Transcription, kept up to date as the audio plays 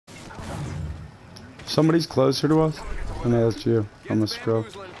Somebody's closer to us. I know that's you. I'm a scrub.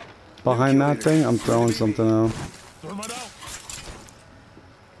 Behind that thing, I'm throwing something out.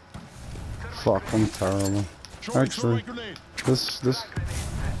 Fuck, I'm terrible. Actually, this.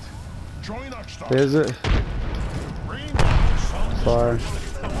 Is it? Fire.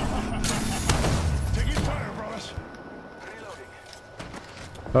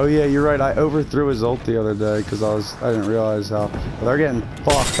 Oh yeah, you're right. I overthrew his ult the other day because I didn't realize how. But they're getting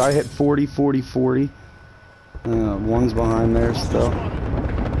fucked. I hit 40, 40, 40. One's behind there still.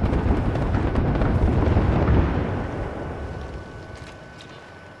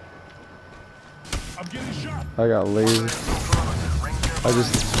 I got lazy. I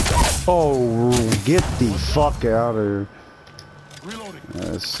just. Oh, get the fuck out of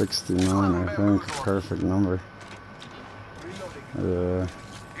here. 69, I think. Perfect number.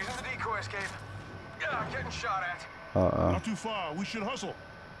 Not too far. We should hustle.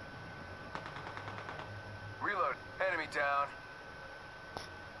 Reload. Enemy down.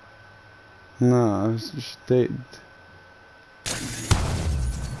 No, it's just they.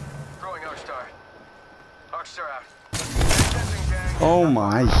 Throwing Arcstar. Arcstar out. Oh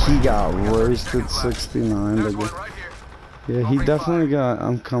my, he got roasted 69. There's one right here. Yeah, he definitely got.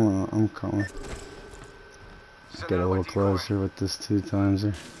 I'm coming. I'm coming. Get a little closer with this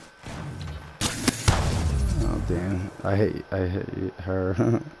 2-timer. Oh damn! I hate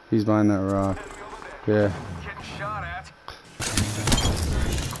her. He's behind that rock. Yeah. Getting shot at.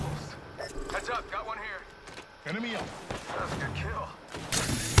 Heads up, got one here. Enemy up. That's a good kill.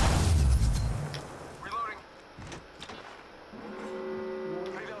 Reloading.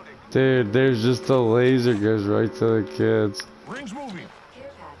 Reloading. Dude, there's just a laser goes right to the kids. Rings moving.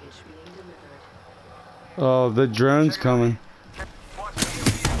 Care package being delivered. Oh, the drone's coming.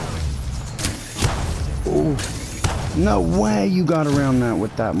 Oh, no way you got around that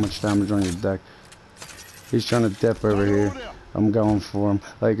with that much damage on your deck. He's trying to dip over here. I'm going for him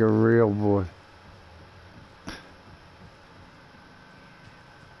like a real boy.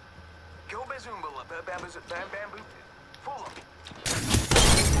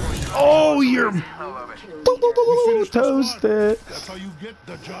 Oh, you're toasted. That's how you get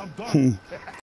the job done.